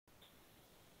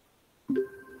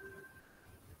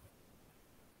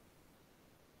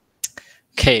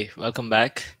Okay, welcome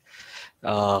back.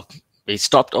 Uh, we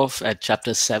stopped off at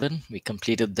chapter 7. We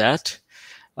completed that.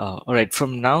 All right,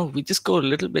 from now, we just go a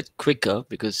little bit quicker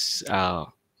because uh,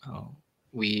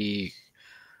 we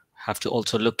have to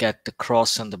also look at the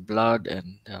cross and the blood.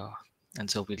 And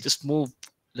so we'll just move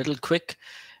a little quick.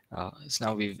 So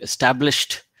now we've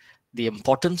established the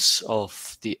importance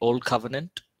of the Old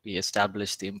Covenant. We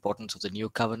established the importance of the New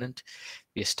Covenant.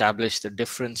 We established the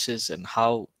differences and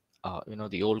how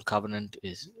the Old Covenant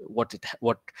is what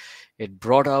it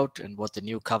brought out and what the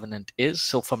New Covenant is.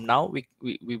 So from now we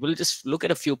will just look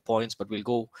at a few points, but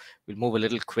we'll move a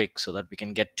little quick so that we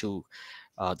can get to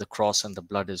the cross and the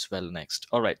blood as well next.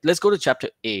 All right, let's go to chapter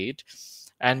 8,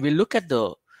 and we look at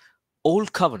the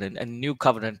Old Covenant and New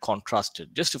Covenant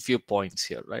contrasted. Just a few points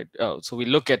here, right? So we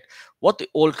look at what the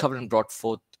Old Covenant brought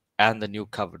forth and the New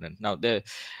Covenant. Now there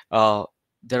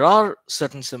are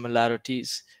certain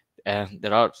similarities, and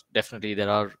there are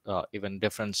even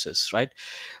differences, right?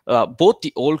 Both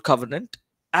the Old Covenant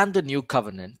and the New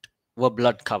Covenant were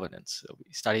blood covenants. So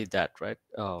we studied that, right?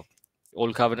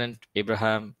 Old Covenant,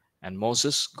 Abraham and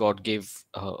Moses, God gave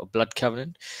a blood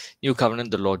covenant. New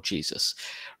Covenant, the Lord Jesus,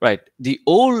 right? The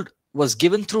old was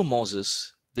given through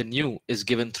Moses, the new is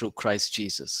given through Christ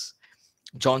Jesus.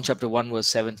 John chapter 1 verse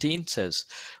 17 says,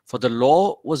 "For the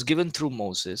law was given through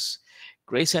Moses,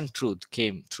 grace and truth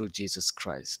came through Jesus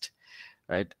Christ."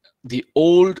 Right? The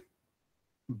old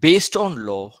based on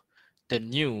law, the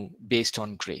new based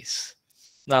on grace.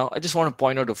 Now, I just want to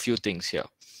point out a few things here.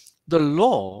 The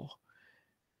law,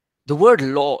 the word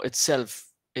law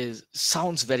itself is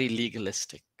sounds very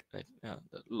legalistic, right?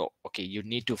 The law, okay, you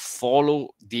need to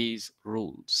follow these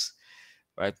rules,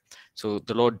 right? So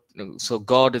so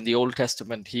God in the Old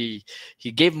Testament, he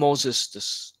gave Moses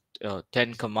this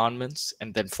 10 commandments,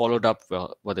 and then followed up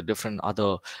with the different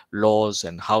other laws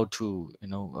and how to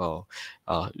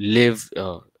live,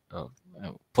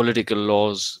 political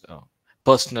laws,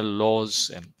 personal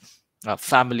laws, and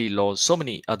family laws, so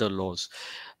many other laws.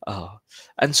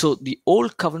 And so the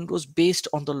Old Covenant was based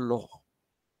on the law.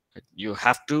 You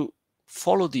have to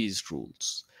follow these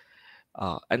rules,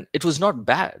 and it was not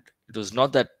bad. It was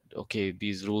not that, okay,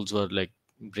 these rules were like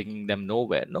bringing them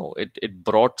nowhere. No, it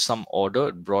brought some order,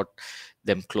 it brought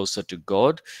them closer to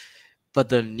God. But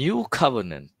the New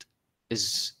Covenant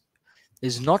is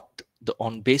not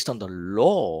based on the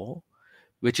law,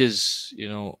 which is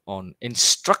on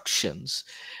instructions,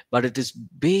 but it is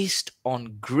based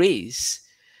on grace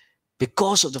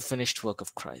because of the finished work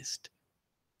of Christ,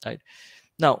 right?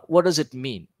 Now, what does it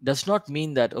mean? Does not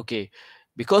mean that, okay,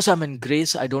 because I'm in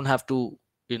grace, I don't have to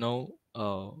you know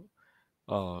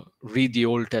read the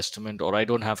Old Testament, or I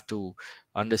don't have to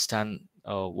understand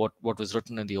what was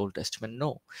written in the Old Testament.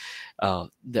 No,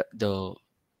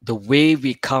 the way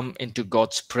we come into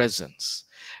God's presence,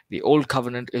 the Old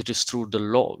Covenant, it is through the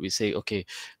law. We say, okay,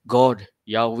 God,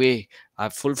 Yahweh,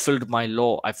 I've fulfilled my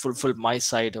law, I fulfilled my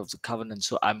side of the covenant,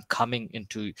 so I'm coming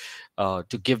into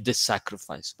to give this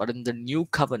sacrifice. But in the New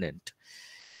Covenant,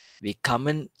 we come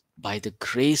in by the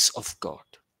grace of God.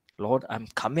 Lord, I'm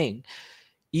coming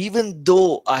even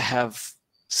though I have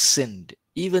sinned,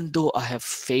 even though I have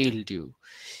failed you,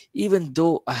 even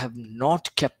though I have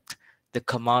not kept the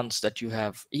commands that you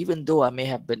have, even though I may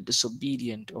have been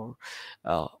disobedient, or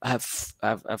have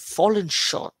fallen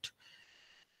short,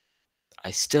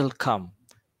 I still come,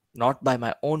 not by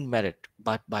my own merit,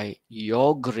 but by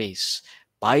your grace.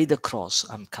 By the cross,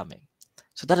 I'm coming.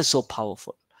 So that is so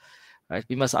powerful, right?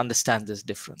 We must understand this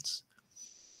difference.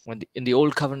 In the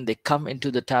Old Covenant, they come into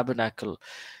the tabernacle.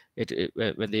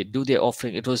 When they do their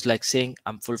offering, it was like saying,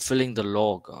 I'm fulfilling the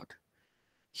law, God.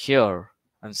 Here,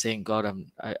 I'm saying, God,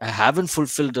 I haven't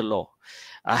fulfilled the law.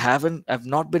 I've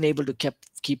not been able to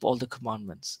keep all the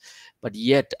commandments, but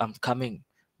yet I'm coming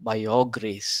by your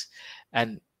grace.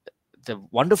 And the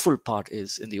wonderful part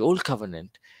is, in the Old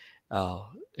Covenant,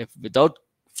 if without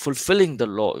fulfilling the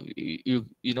law,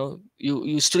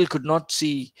 you still could not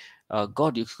see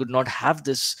God. You could not have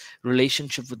this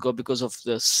relationship with God because of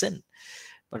the sin.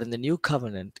 But in the New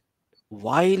Covenant,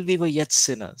 while we were yet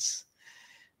sinners,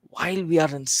 while we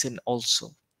are in sin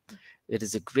also, it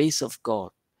is the grace of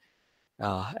God,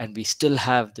 and we still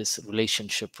have this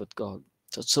relationship with God.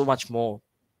 So it's so much more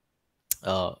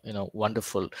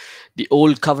wonderful. The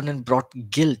Old Covenant brought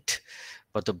guilt,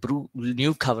 but the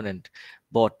New Covenant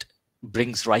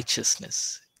brings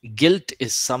righteousness. Guilt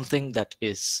is something that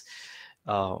is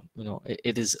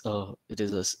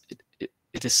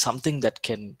it is something that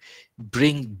can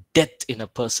bring death in a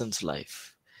person's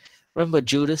life. Remember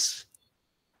Judas?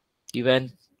 He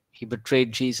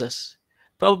betrayed Jesus.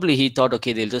 Probably he thought,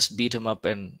 okay, they'll just beat him up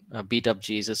and beat up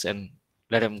Jesus and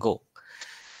let him go.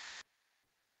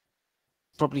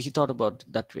 probably he thought about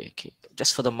it that way. Okay,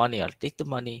 just for the money, I'll take the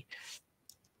money,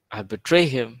 I'll betray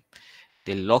him,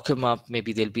 they'll lock him up,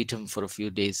 maybe they'll beat him for a few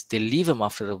days, they'll leave him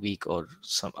after a week or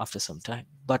after some time.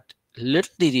 But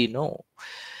little did he know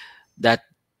that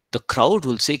the crowd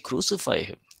will say, crucify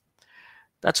him.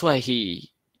 That's why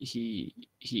he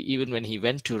even when he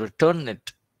went to return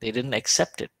it, they didn't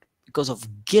accept it. Because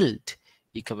of guilt,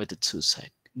 he committed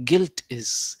suicide. Guilt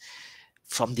is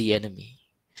from the enemy.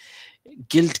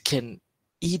 Guilt can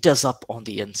eat us up on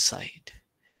the inside,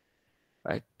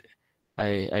 right?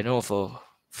 I know of a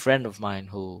friend of mine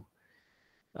who,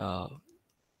 uh,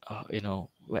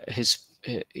 his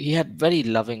he had very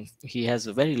loving. He has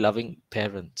a very loving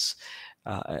parents.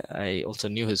 I also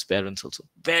knew his parents also,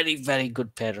 very very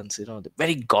good parents.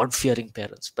 Very God fearing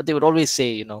parents. But they would always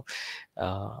say,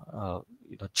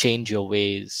 change your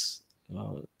ways.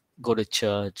 Go to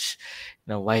church.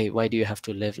 Why do you have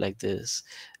to live like this?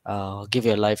 Give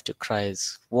your life to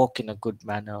Christ. Walk in a good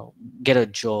manner. Get a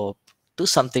job. Do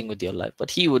something with your life. But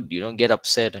he would, get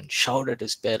upset and shout at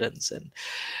his parents, and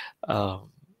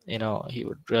he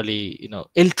would really,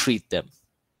 ill treat them.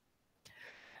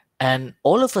 And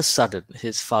all of a sudden,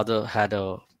 his father had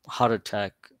a heart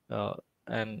attack,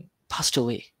 and passed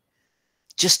away.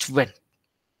 Just went,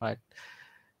 right?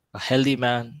 A healthy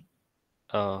man,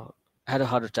 had a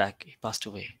heart attack. He passed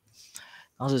away.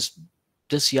 Now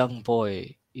this young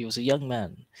boy, he was a young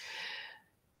man,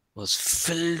 was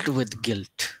filled with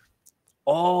guilt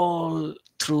all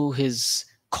through his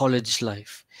college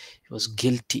life. He was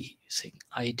guilty, saying,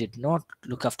 I did not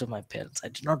look after my parents. I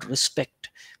did not respect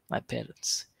my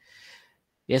parents.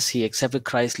 Yes, he accepted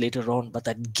Christ later on, but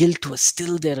that guilt was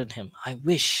still there in him. I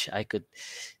wish I could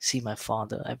see my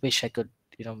father. I wish I could,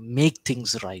 make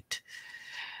things right.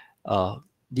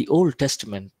 The Old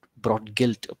Testament brought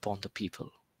guilt upon the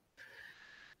people,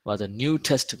 while the New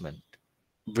Testament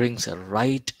brings a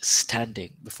right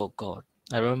standing before God.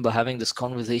 I remember having this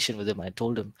conversation with him. I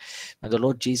told him, when the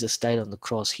Lord Jesus died on the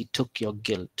cross, he took your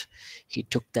guilt. He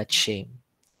took that shame.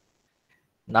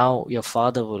 Now your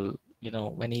father will,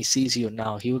 when he sees you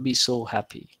now, he will be so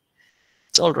happy.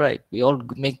 It's all right. We all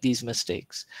make these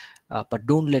mistakes. But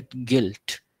don't let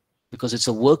guilt, because it's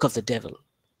a work of the devil.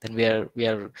 Then we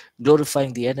are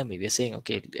glorifying the enemy. We're saying,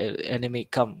 okay, enemy,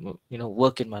 come,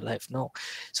 work in my life. No.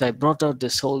 So I brought out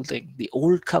this whole thing. The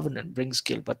old covenant brings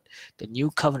guilt, but the new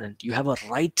covenant, you have a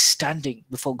right standing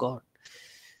before God.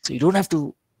 So you don't have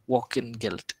to walk in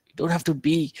guilt. You don't have to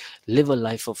live a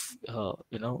life of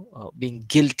being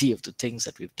guilty of the things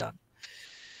that we've done.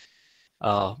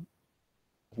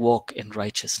 Walk in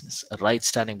righteousness, a right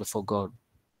standing before God.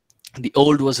 The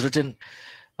old was written,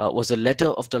 was a letter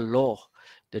of the law.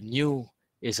 The new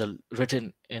is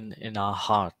written in our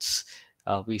hearts.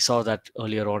 We saw that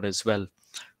earlier on as well.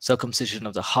 Circumcision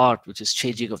of the heart, which is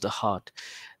changing of the heart.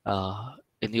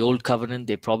 In the old covenant,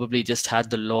 they probably just had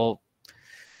the law,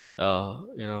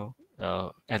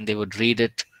 and they would read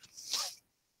it.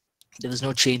 There was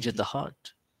no change in the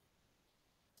heart.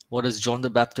 What does John the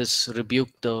Baptist rebuke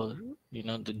the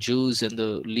Jews and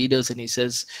the leaders, and he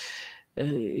says,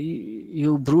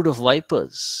 you brood of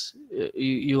vipers,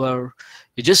 you're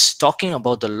just talking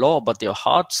about the law, but your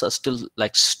hearts are still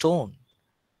like stone.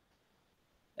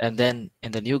 And then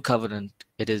in the new covenant,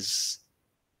 it is,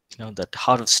 that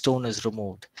heart of stone is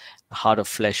removed, the heart of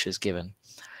flesh is given.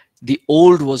 The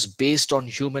old was based on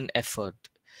human effort,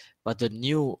 but the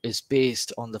new is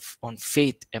based on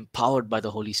faith empowered by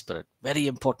the Holy Spirit. Very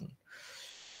important.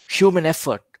 Human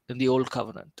effort in the old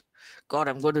covenant. God,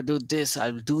 I'm going to do this,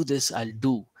 I'll do this, I'll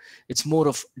do. It's more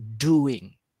of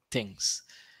doing things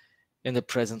in the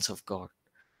presence of God.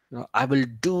 I will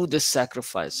do this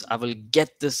sacrifice. I will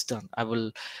get this done. I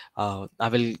will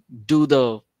do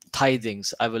the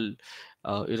tithings.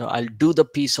 I'll do the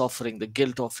peace offering, the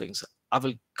guilt offerings. I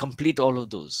will complete all of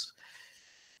those.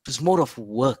 It's more of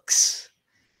works.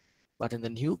 But in the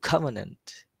new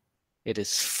covenant, it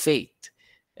is faith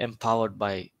empowered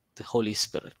by the Holy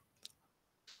Spirit.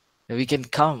 We can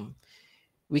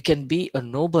be a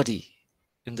nobody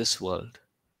in this world,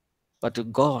 but to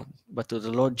God, but to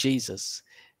the Lord Jesus,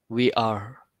 we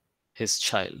are his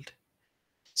child.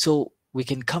 So we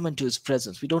can come into his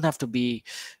presence. We don't have to be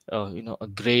a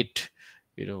great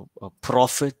a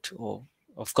prophet, or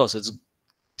of course it's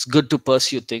good to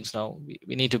pursue things now.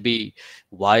 We need to be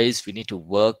wise, we need to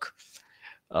work,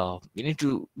 we need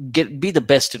to be the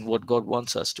best in what God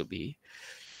wants us to be.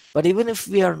 But even if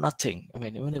we are nothing,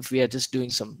 even if we are just doing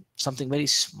something very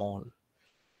small,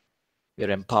 we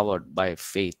are empowered by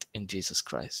faith in Jesus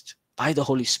Christ, by the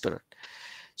Holy Spirit.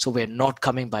 So we're not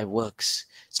coming by works.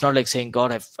 It's not like saying,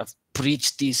 God, I've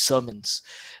preached these sermons.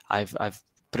 I've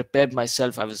prepared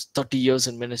myself. I was 30 years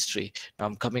in ministry. Now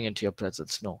I'm coming into your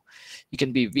presence. No, we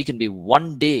can be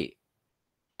one day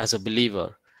as a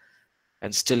believer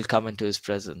and still come into his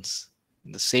presence.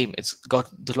 The same, it's God,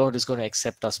 the Lord is going to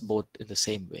accept us both in the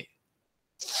same way.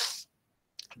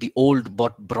 The old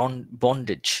bought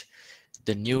bondage,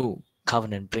 the new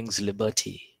covenant brings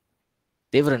liberty.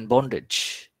 They were in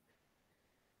bondage.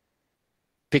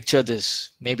 Picture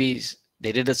this. Maybe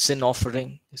they did a sin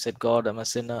offering. They said, God, I'm a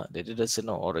sinner. They did a sin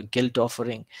or a guilt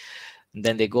offering. And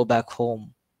then they go back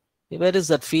home. Where is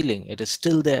that feeling? It is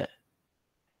still there.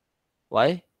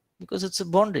 Why? Because it's a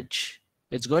bondage.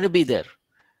 It's going to be there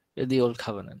in the old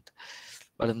covenant.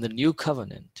 But in the new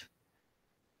covenant,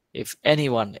 if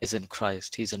anyone is in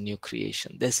Christ, he's a new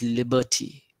creation. There's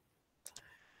liberty,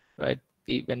 right?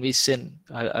 When we sin,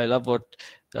 I love what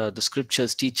the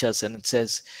scriptures teach us, and it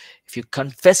says, if you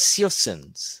confess your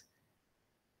sins,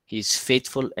 he's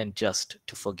faithful and just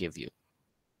to forgive you,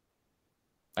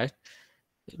 right?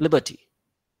 Liberty.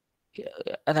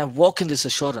 And I walk in this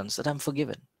assurance that I'm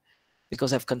forgiven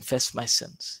because I've confessed my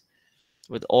sins.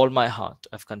 With all my heart,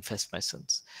 I've confessed my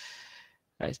sins,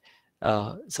 right?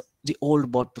 So the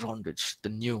old bought bondage, the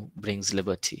new brings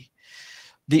liberty.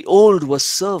 The old was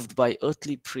served by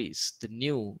earthly priests. The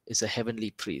new is a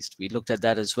heavenly priest. We looked at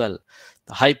that as well.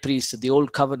 The high priest of the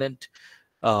old covenant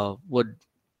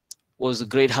was a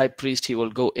great high priest. He will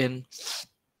go in.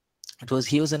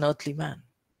 He was an earthly man,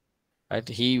 right?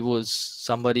 He was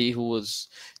somebody who was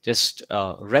just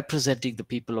representing the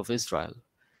people of Israel,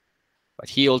 but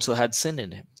he also had sin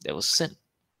in him. There was sin.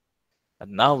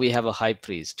 And now we have a high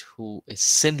priest who is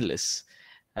sinless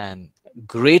and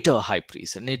greater high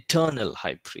priest, an eternal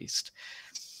high priest.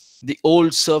 The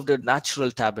old served a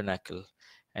natural tabernacle,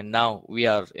 and now we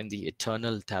are in the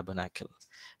eternal tabernacle.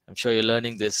 I'm sure you're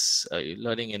learning this, you're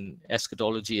learning in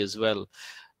eschatology as well,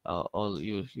 or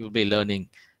you'll be learning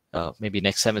maybe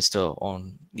next semester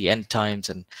on the end times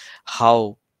and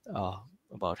how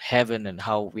about heaven and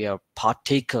how we are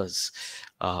partakers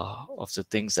of the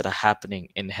things that are happening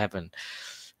in heaven.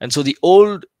 And so the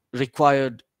old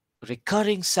required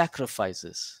recurring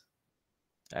sacrifices,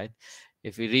 right?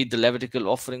 If we read the Levitical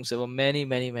offerings, there were many,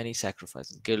 many, many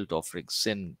sacrifices: guilt offering,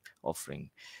 sin offering,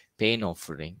 pain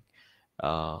offering,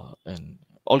 and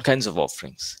all kinds of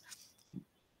offerings.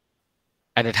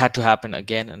 And it had to happen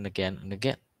again and again and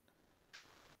again.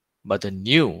 But the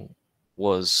new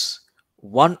was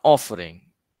one offering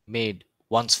made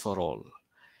once for all.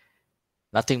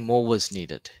 Nothing more was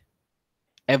needed.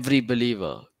 Every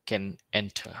believer can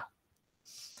enter.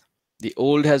 The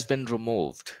old has been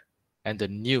removed and the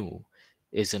new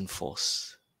is in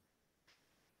force.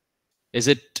 Is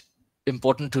it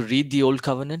important to read the old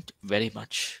covenant? Very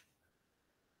much.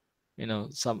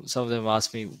 Some of them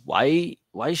ask me, why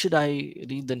should I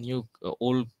read the new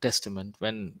Old Testament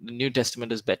when the New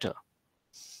Testament is better?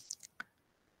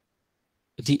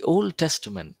 The Old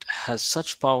Testament has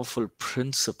such powerful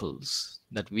principles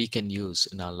that we can use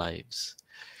in our lives.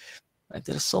 Right?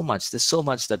 There's so much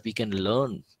that we can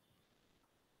learn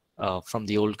from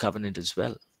the Old Covenant as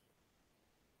well.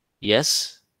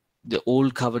 Yes, the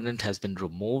Old Covenant has been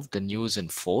removed, the new is in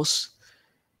force,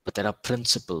 but there are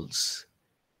principles,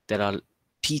 there are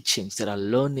teachings, there are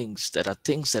learnings, there are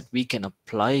things that we can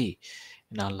apply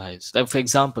in our lives. Like, for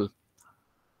example,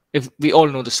 if we all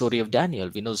know the story of Daniel,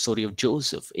 we know the story of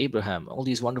Joseph, Abraham, all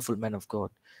these wonderful men of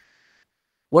God.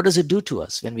 What does it do to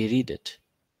us when we read it?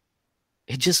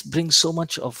 It just brings so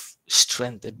much of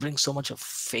strength. It brings so much of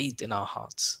faith in our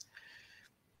hearts.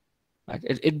 Right?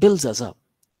 It builds us up.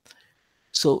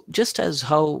 So just as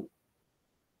how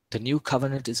the new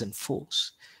covenant is in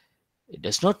force, it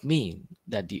does not mean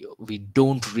that we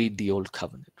don't read the old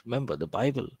covenant. Remember, the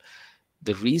Bible,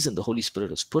 the reason the Holy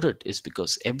Spirit has put it is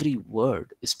because every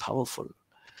word is powerful.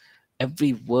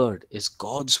 Every word is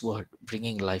God's word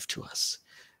bringing life to us.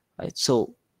 Right?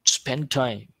 So spend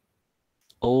time,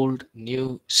 old,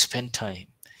 new, spend time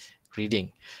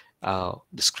reading the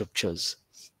scriptures.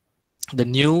 The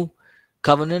new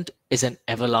covenant is an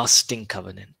everlasting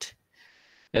covenant.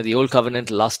 Now, the old covenant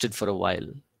lasted for a while.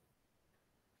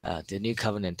 The new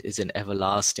covenant is an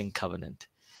everlasting covenant.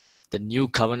 The new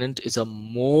covenant is a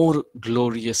more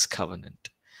glorious covenant.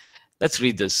 Let's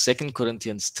read this. 2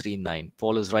 Corinthians 3:9.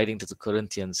 Paul is writing to the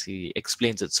Corinthians. He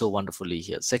explains it so wonderfully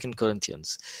here. 2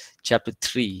 Corinthians chapter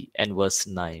 3 and verse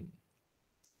 9.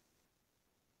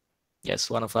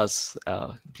 Yes, one of us,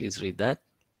 please read that.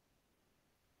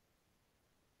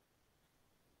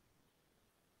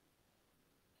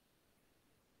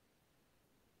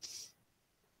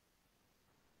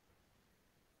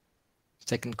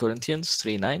 Second Corinthians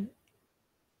 3:9.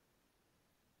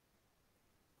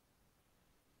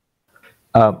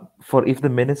 For if the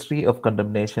ministry of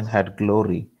condemnation had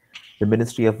glory, the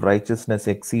ministry of righteousness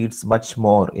exceeds much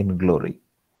more in glory.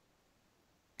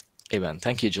 Amen.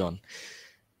 Thank you, John.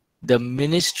 The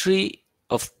ministry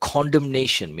of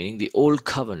condemnation, meaning the old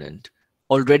covenant,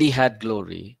 already had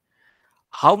glory.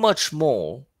 How much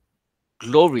more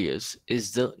glorious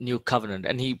is the new covenant?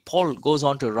 And Paul goes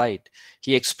on to write,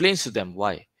 he explains to them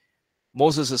why.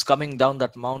 Moses is coming down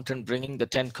that mountain bringing the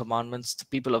 10 commandments. The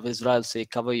people of Israel say,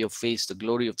 cover your face, the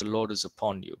glory of the Lord is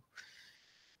upon you.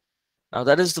 Now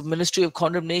that is the ministry of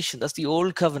condemnation. That's the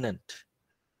old covenant.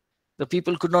 The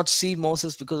people could not see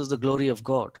Moses because of the glory of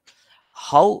God.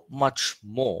 How much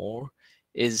more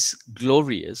is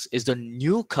glorious is the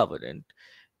new covenant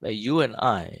where you and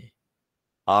I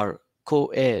are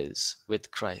co-heirs with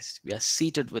Christ. We are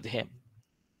seated with him.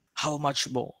 How much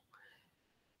more?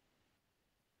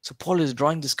 So Paul is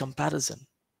drawing this comparison,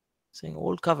 saying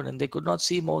old covenant, they could not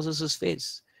see Moses'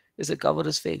 face. They said, cover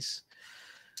his face.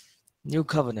 New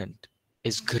covenant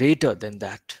is greater than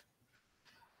that.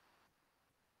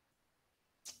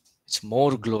 It's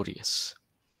more glorious.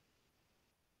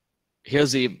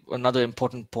 Here's another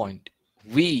important point.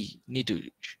 We need to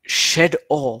shed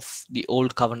off the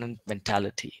old covenant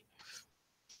mentality.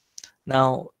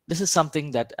 Now, this is something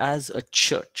that as a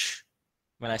church,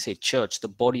 when I say church, the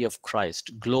body of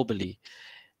Christ globally,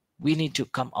 we need to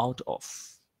come out of.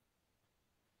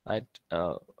 Right?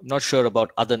 I'm not sure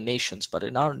about other nations, but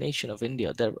in our nation of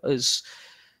India, there is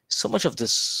so much of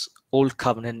this old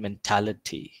covenant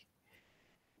mentality.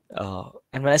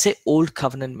 And when I say old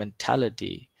covenant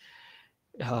mentality,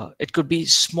 it could be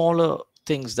smaller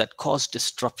things that cause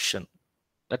disruption,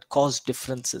 that cause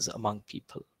differences among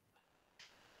people.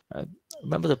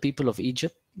 Remember the people of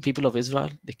Egypt, people of Israel?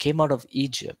 They came out of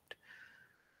Egypt.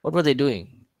 What were they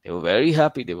doing? They were very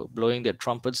happy. They were blowing their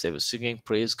trumpets. They were singing,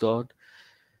 praise God.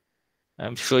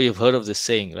 I'm sure you've heard of this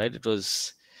saying, right?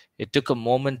 It took a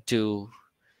moment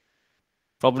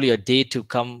probably a day to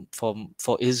come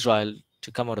for Israel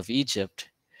to come out of Egypt,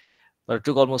 but it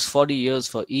took almost 40 years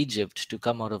for Egypt to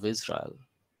come out of Israel.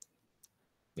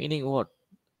 Meaning what?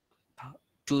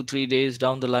 2-3 days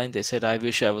down the line, they said, I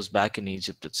wish I was back in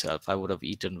Egypt itself. I would have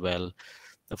eaten well.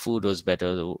 The food was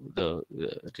better.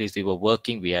 At least we were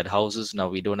working. We had houses. Now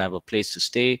we don't have a place to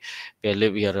stay.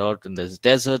 We are out in this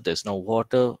desert. There's no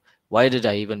water. Why did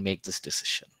I even make this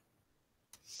decision?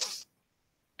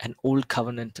 An old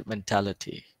covenant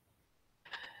mentality.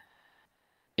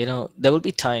 There will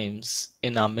be times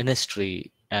in our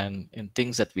ministry and in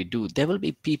things that we do, there will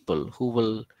be people who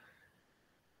will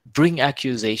bring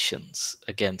accusations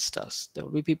against us. There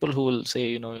will be people who will say,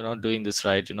 you're not doing this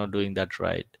right, you're not doing that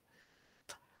right.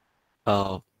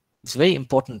 It's very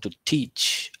important to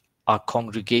teach our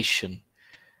congregation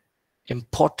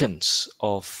importance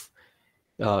of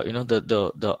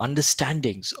the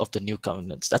understandings of the new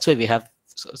covenants. That's why we have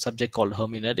a subject called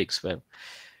hermeneutics, where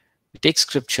we take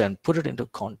scripture and put it into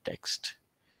context.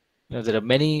 There are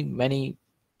many,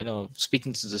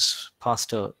 speaking to this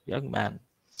pastor, young man,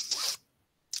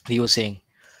 he was saying,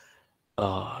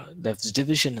 there's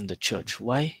division in the church.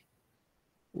 Why?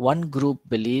 One group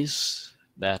believes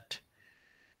that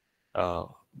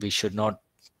we should not,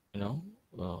 you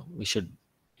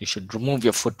should remove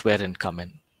your footwear and come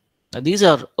in. Now, these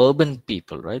are urban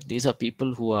people, right? These are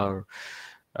people who are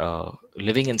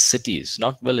living in cities,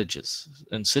 not villages,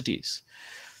 in cities.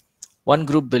 One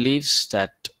group believes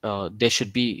that there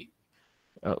should be,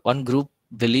 one group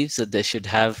believes that they should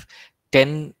have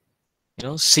 10,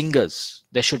 singers.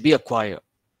 There should be a choir.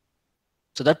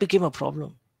 So that became a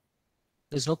problem.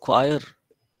 There's no choir.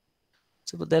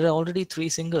 So, but there are already 3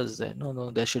 singers there.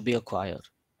 No, there should be a choir.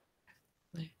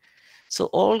 Right? So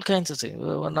all kinds of things.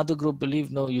 Another group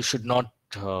believe, no, you should not,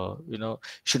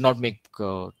 should not make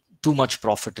too much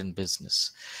profit in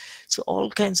business. So all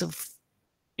kinds of,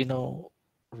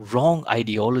 wrong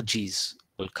ideologies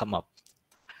will come up.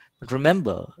 But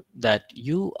remember that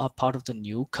you are part of the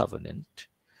new covenant.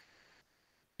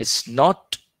 It's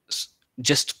not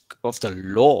just of the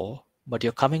law, but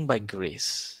you're coming by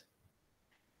grace.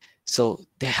 So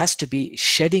there has to be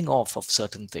shedding off of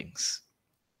certain things,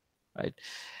 right?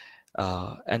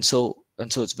 And so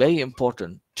it's very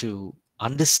important to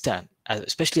understand,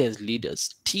 especially as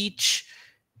leaders, teach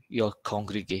your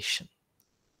congregation,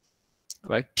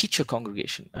 right? Teach your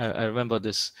congregation. I remember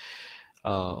this.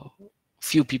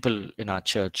 Few people in our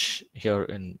church here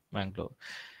in Bangalore,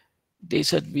 they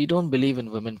said, we don't believe in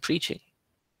women preaching.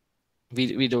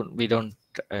 We don't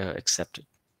accept it.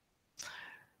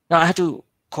 Now I had to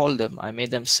call them. I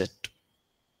made them sit,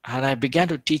 and I began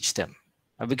to teach them.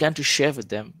 I began to share with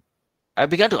them. I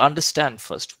began to understand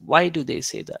first, why do they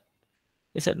say that?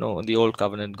 They said, no, in the old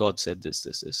covenant, God said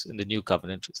this. In the new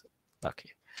covenant, okay.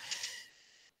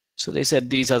 So they said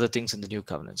these are the things in the new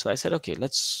covenant. So I said, okay,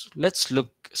 let's look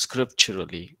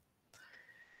scripturally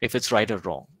if it's right or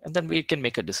wrong, and then we can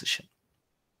make a decision.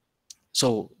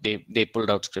 So they pulled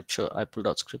out scripture. I pulled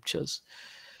out scriptures,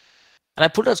 and I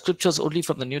pulled out scriptures only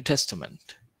from the New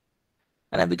Testament,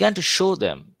 and I began to show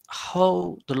them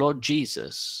how the Lord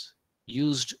Jesus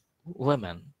used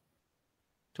women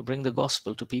to bring the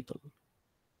gospel to people.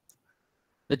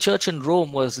 The church in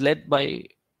Rome was led by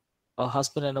a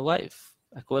husband and a wife,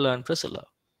 Aquila and Priscilla.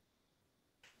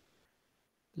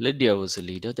 Lydia was a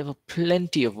leader. There were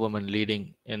plenty of women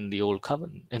leading in the old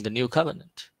covenant, in the new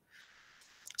covenant.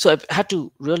 So I had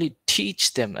to really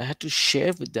teach them. I had to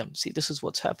share with them. See, this is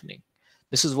what's happening.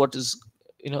 This is what is,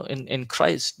 in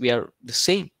Christ, we are the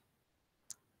same,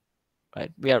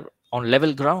 right? We are on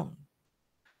level ground.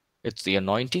 It's the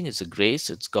anointing, it's the grace,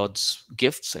 it's God's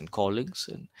gifts and callings.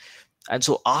 And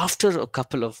so after a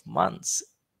couple of months,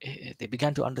 they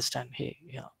began to understand, hey,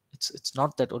 yeah, it's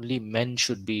not that only men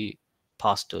should be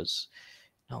pastors.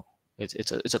 No,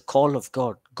 it's a call of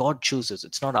God. God chooses.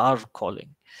 It's not our calling.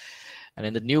 And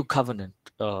in the new covenant,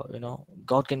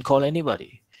 God can call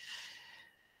anybody.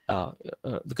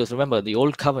 Because remember, the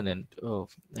old covenant,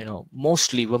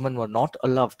 mostly women were not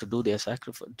allowed to do their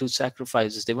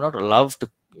sacrifices. They were not allowed to,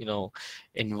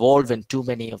 involve in too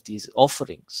many of these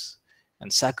offerings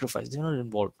and sacrifice. They're not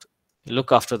involved. They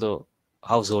look after the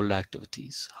household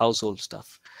activities, household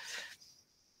stuff.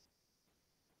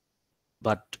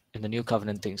 But in the new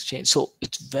covenant, things change. So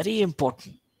it's very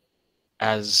important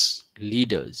as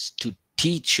leaders to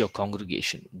teach your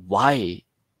congregation why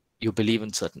you believe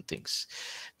in certain things.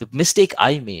 The mistake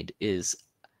I made is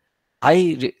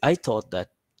I thought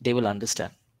that they will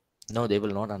understand. No, they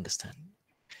will not understand.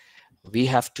 We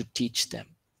have to teach them.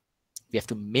 We have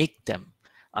to make them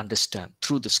understand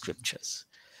through the scriptures.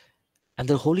 And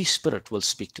the Holy Spirit will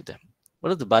speak to them. What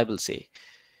does the Bible say?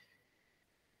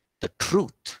 The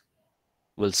truth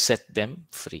will set them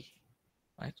free.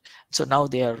 Right? So now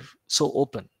they are so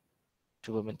open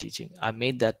to women teaching. I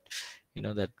made that,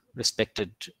 that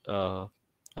respected uh,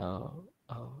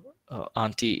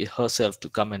 auntie herself to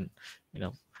come and,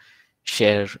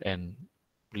 share and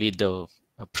lead the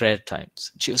prayer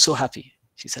times. She was so happy.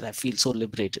 She said, I feel so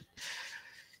liberated.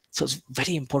 So it's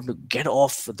very important to get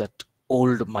off that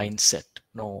old mindset.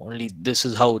 No, only this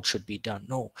is how it should be done.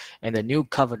 No, in the new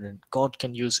covenant, God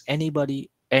can use anybody,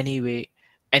 anyway,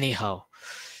 anyhow,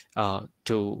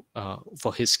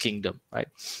 for His kingdom. Right?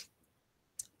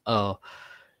 Uh,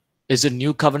 is a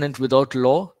new covenant without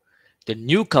law? The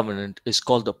new covenant is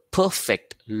called the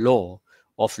perfect law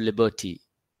of liberty.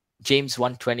 James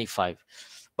 1:25.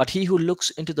 But he who looks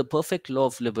into the perfect law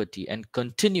of liberty and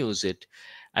continues it,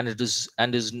 and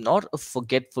is not a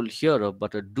forgetful hearer,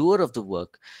 but a doer of the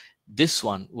work, this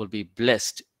one will be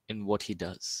blessed in what he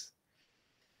does.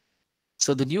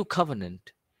 So the new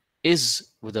covenant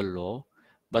is with a law,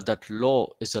 but that law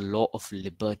is a law of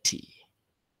liberty.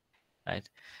 Right?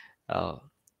 Uh,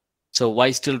 so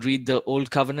why still read the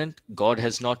old covenant? God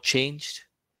has not changed.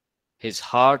 His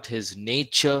heart, his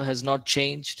nature has not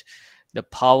changed. The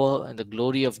power and the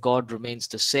glory of God remains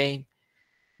the same.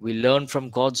 We learn from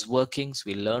God's workings.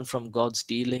 We learn from God's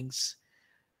dealings,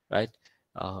 right?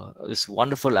 This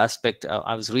wonderful aspect.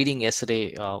 I was reading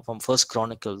yesterday from First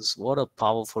Chronicles. What a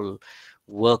powerful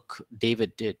work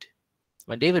David did.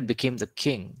 When David became the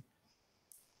king,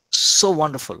 so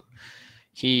wonderful.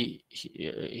 He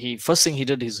first thing he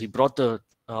did is he brought the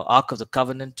Ark of the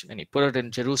Covenant and he put it in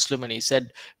Jerusalem, and he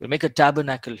said, we'll make a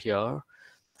tabernacle here.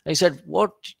 And he said,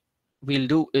 what we'll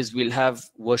do is we'll have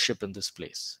worship in this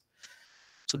place.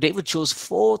 So David chose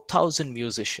 4,000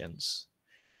 musicians.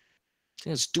 I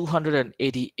think it's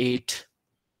 288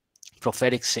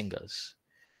 prophetic singers.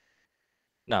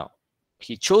 Now,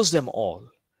 he chose them all,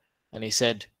 and he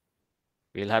said,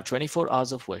 we'll have 24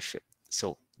 hours of worship.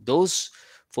 So those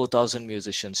 4,000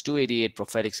 musicians, 288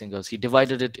 prophetic singers, he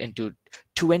divided it into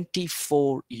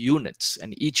 24 units,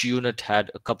 and each unit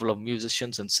had a couple of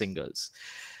musicians and singers,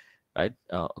 right?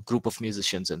 A group of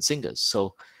musicians and singers.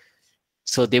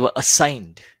 So they were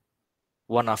assigned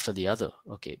one after the other.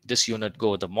 Okay, this unit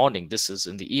go in the morning, this is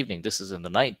in the evening, this is in the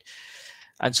night.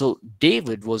 And so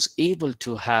David was able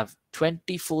to have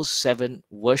 24/7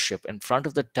 worship in front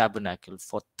of the tabernacle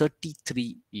for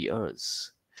 33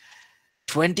 years.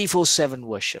 24/7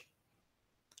 worship,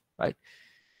 right?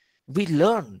 We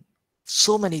learn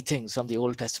so many things from the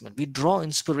Old Testament. We draw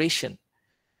inspiration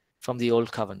from the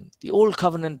Old Covenant. The Old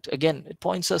Covenant, again, it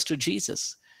points us to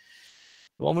Jesus.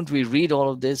 The moment we read all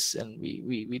of this and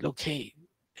we look, hey,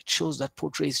 it shows that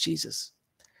portrays Jesus.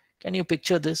 Can you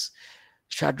picture this?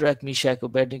 Shadrach, Meshach,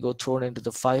 Abednego thrown into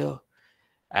the fire.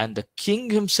 And the king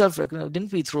himself recognized,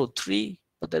 didn't we throw three?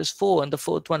 But there is four, and the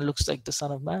fourth one looks like the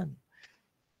Son of Man.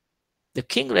 The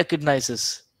king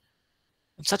recognizes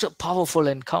such a powerful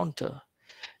encounter.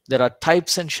 There are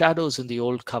types and shadows in the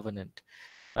old covenant,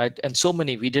 right? And so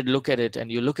many, we did look at it,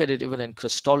 and you look at it even in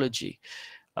Christology,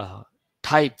 uh,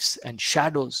 types and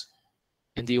shadows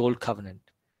in the old covenant.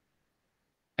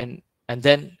 And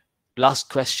then last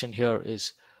question here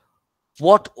is,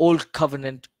 what old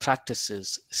covenant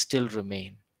practices still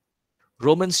remain?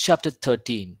 Romans chapter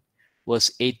 13,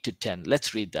 verse 8 to 10.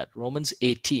 Let's read that. Romans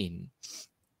 18,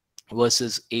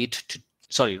 verses 8 to,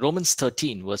 sorry, Romans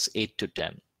 13, verse 8 to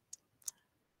 10.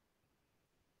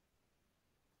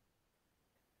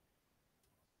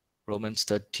 Romans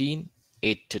 13,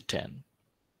 8 to 10.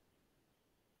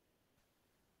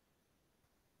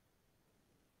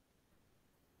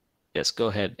 Yes, go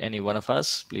ahead. Any one of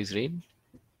us, please read.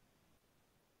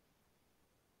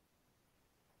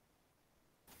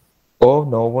 Owe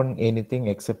no one anything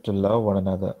except to love one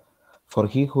another. For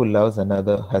he who loves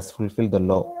another has fulfilled the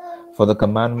law. For the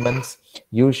commandments,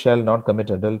 you shall not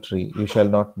commit adultery, you shall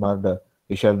not murder,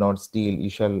 you shall not steal, you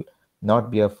shall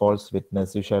not be a false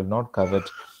witness, you shall not covet.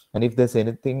 And if there's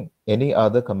anything, any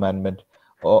other commandment,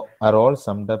 are all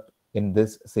summed up in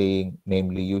this saying,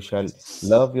 namely, you shall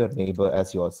love your neighbor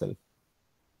as yourself.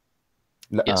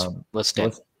 Yes, verse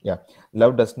 10. Yeah,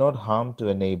 love does not harm to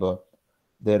a neighbor.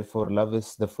 Therefore, love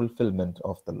is the fulfillment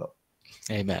of the law.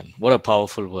 Amen. What a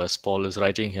powerful verse Paul is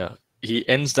writing here. He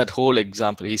ends that whole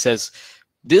example. He says,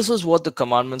 this is what the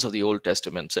commandments of the Old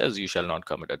Testament says. You shall not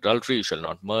commit adultery, you shall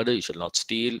not murder, you shall not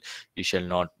steal, you shall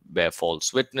not bear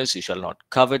false witness, you shall not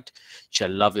covet, you shall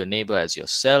love your neighbor as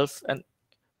yourself, and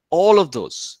all of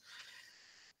those.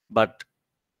 But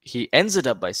he ends it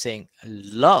up by saying,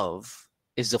 love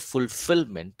is the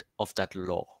fulfillment of that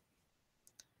law.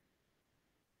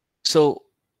 So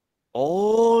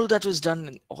all that was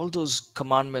done, all those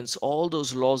commandments, all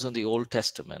those laws in the Old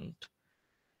Testament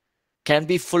can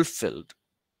be fulfilled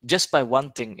just by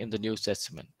one thing in the New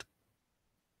Testament.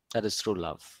 That is through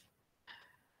love.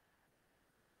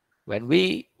 When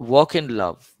we walk in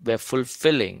love, we're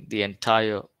fulfilling the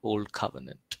entire Old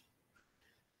Covenant.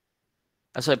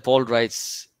 That's why Paul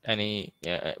writes, and he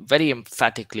very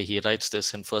emphatically, he writes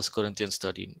this in 1 Corinthians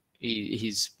 13.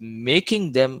 He's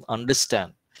making them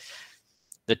understand,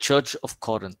 the church of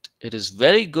Corinth, it is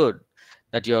very good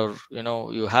that you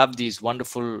have these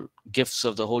wonderful gifts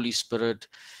of the Holy Spirit.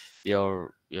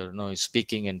 You're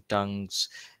speaking in tongues,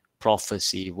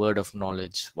 prophecy, word of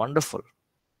knowledge, wonderful.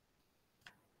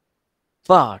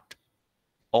 But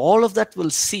all of that will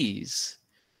cease,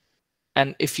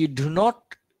 and if you do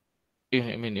not,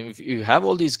 I mean, if you have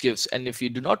all these gifts, and if you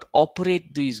do not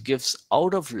operate these gifts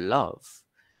out of love,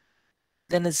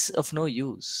 then it's of no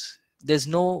use. There's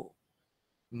no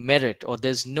merit, or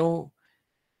there's no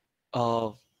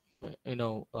uh, you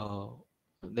know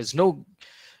there's no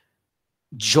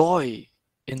joy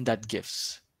in that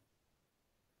gifts.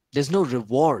 There's no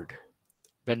reward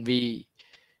when we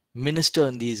minister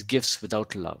in these gifts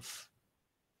without love,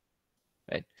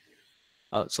 right?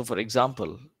 So for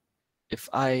example, if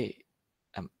I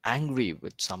am angry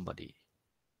with somebody,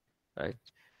 right,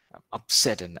 I'm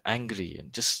upset and angry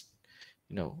and just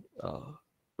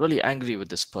really angry with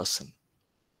this person,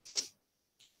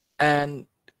 and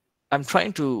I'm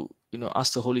trying to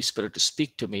ask the Holy Spirit to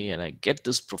speak to me, and I get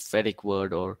this prophetic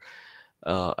word, or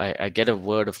I get a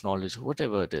word of knowledge,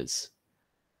 whatever it is.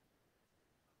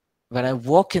 When I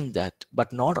walk in that,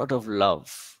 but not out of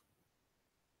love,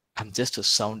 I'm just a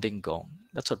sounding gong.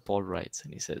 That's what Paul writes,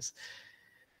 and he says,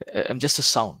 I'm just a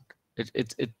sound.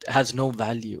 It has no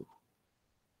value.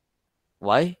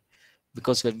 Why?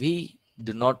 Because when we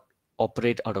do not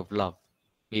operate out of love,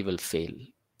 we will fail.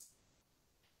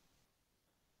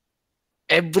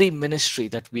 Every ministry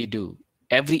that we do,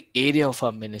 every area of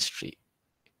our ministry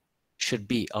should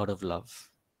be out of love.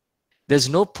 There's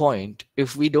no point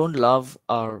if we don't love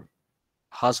our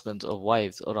husbands or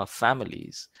wives or our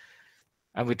families,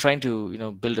 and we're trying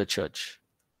to build a church,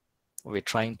 we're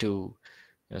trying to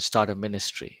start a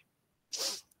ministry.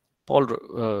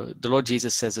 The Lord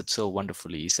Jesus says it so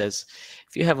wonderfully. He says,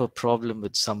 if you have a problem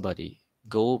with somebody,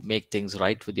 go make things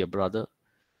right with your brother,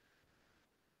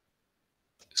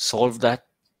 solve that,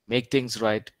 make things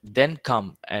right, then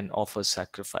come and offer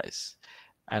sacrifice,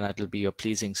 and it will be a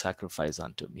pleasing sacrifice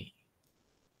unto me.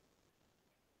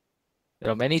 There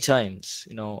are many times,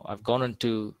 I've gone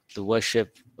into the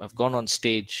worship, I've gone on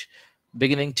stage,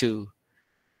 beginning to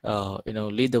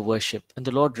lead the worship, and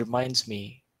the Lord reminds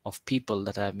me of people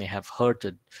that I may have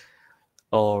hurted,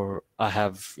 or I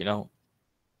have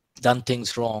done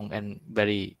things wrong and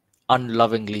very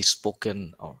unlovingly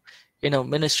spoken, or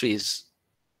ministry is,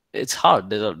 it's hard.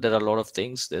 There are a lot of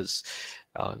things. There's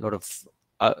a lot of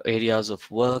areas of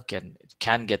work, and it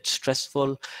can get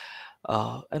stressful,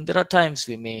 and there are times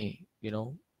we may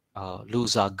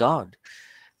lose our guard.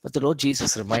 But the Lord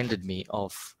Jesus reminded me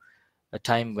of a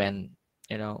time when,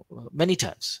 many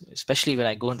times, especially when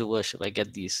I go into worship, I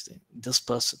get these things, this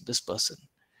person,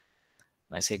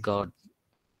 and I say, God,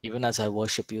 even as I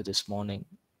worship you this morning,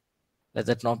 let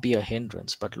that not be a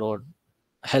hindrance, but Lord,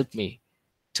 help me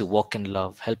to walk in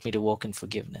love, help me to walk in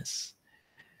forgiveness,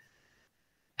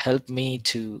 help me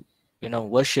to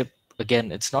worship.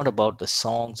 Again, it's not about the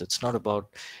songs, it's not about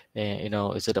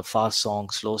is it a fast song,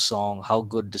 slow song, how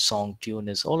good the song tune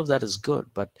is. All of that is good,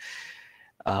 but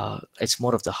it's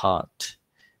more of the heart,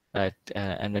 right?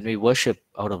 And when we worship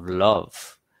out of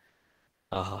love,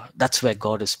 that's where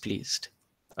God is pleased,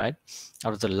 right?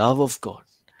 Out of the love of God.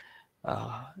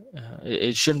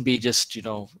 It shouldn't be just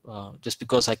just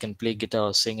because I can play guitar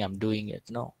or sing, I'm doing it.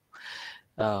 No,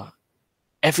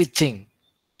 everything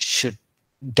should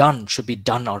be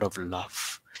done out of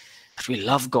love. We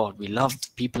love God, we love the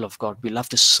people of God, we love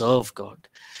to serve God.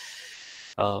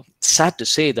 Sad to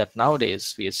say that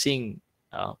nowadays we are seeing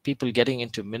people getting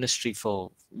into ministry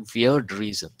for weird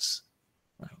reasons,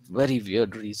 very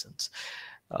weird reasons.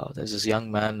 There's this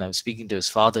young man, I was speaking to his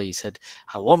father. He said,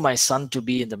 I want my son to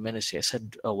be in the ministry. I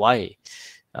said, why?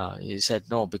 He said,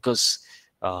 no, because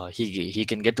he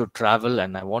can get to travel,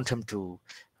 and I want him to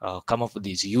come up with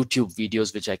these YouTube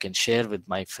videos which I can share with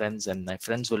my friends, and my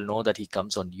friends will know that he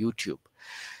comes on YouTube.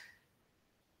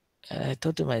 And I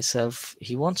thought to myself,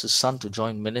 he wants his son to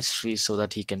join ministry so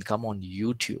that he can come on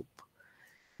YouTube.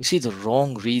 You see, the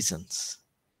wrong reasons.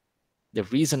 The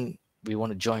reason we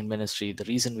want to join ministry, the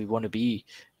reason we want to be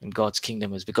in God's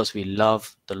kingdom is because we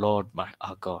love the Lord,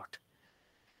 our God,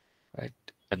 right?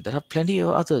 And there are plenty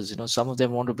of others. Some of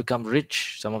them want to become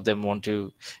rich. Some of them want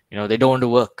to, they don't want to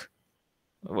work.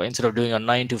 Instead of doing a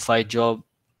 9 to 5 job,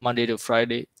 Monday to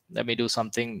Friday, let me do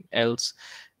something else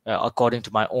according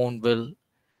to my own will.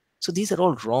 So these are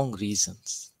all wrong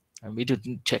reasons, and we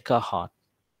didn't check our heart.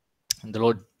 And the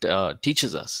Lord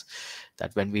teaches us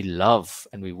that when we love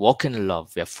and we walk in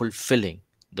love, we are fulfilling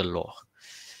the law,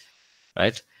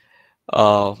 right?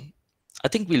 Uh, I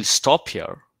think we'll stop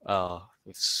here.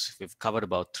 We've covered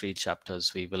about 3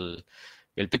 chapters. We'll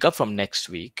pick up from next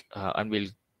week, and we'll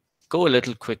go a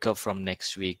little quicker from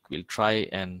next week. We'll try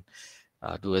and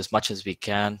do as much as we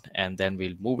can, and then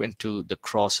we'll move into the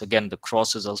cross. Again, the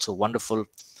cross is also wonderful.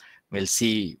 We'll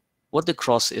see what the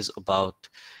cross is about,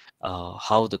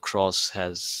 how the cross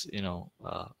has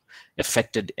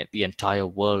affected the entire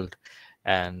world,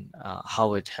 and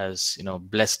how it has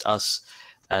blessed us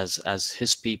as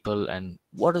his people, and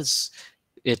what is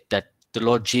it that the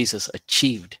Lord Jesus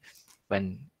achieved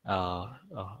when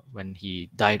he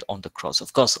died on the cross.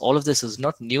 Of course, all of this is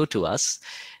not new to us.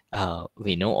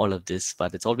 We know all of this,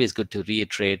 but it's always good to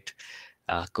reiterate,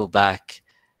 go back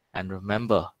and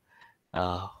remember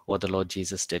what the Lord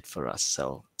Jesus did for us.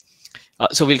 So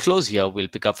we'll close here. We'll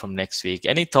pick up from next week.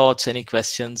 Any thoughts, any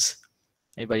questions?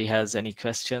 Anybody has any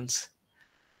questions?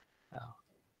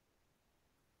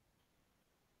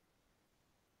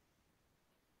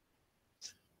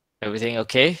 Everything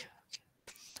okay?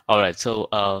 All right. So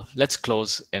let's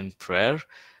close in prayer.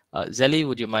 Zeli,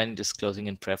 would you mind just closing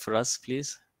in prayer for us,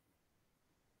 please?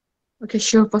 Okay,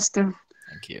 sure, Pastor.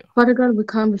 Thank you. Father God, we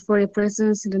come before your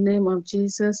presence in the name of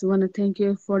Jesus. We want to thank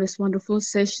you for this wonderful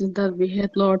session that we had,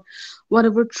 Lord.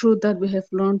 Whatever truth that we have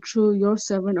learned through your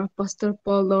servant, our Pastor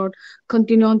Paul, Lord,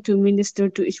 continue on to minister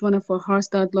to each one of our hearts,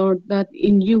 that, Lord, that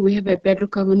in you we have a better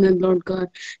covenant, Lord God.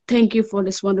 Thank you for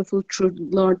this wonderful truth,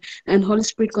 Lord. And Holy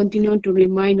Spirit, continue on to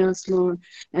remind us, Lord.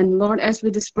 And Lord, as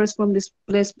we disperse from this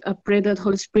place, I pray that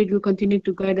Holy Spirit will continue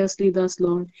to guide us, lead us,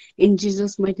 Lord. In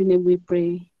Jesus' mighty name we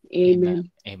pray. Amen.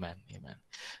 Amen. Amen.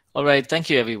 All right. Thank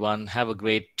you, everyone. Have a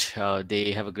great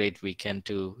day. Have a great weekend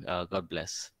too. God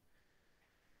bless.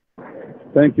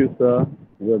 Thank you, sir.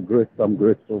 We're grateful. I'm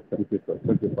grateful. Thank you, sir.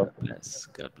 Thank you, Pastor. God bless.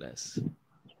 God bless.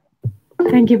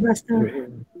 Thank you, Pastor.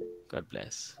 God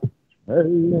bless.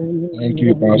 Thank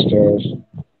you, pastors.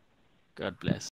 God bless.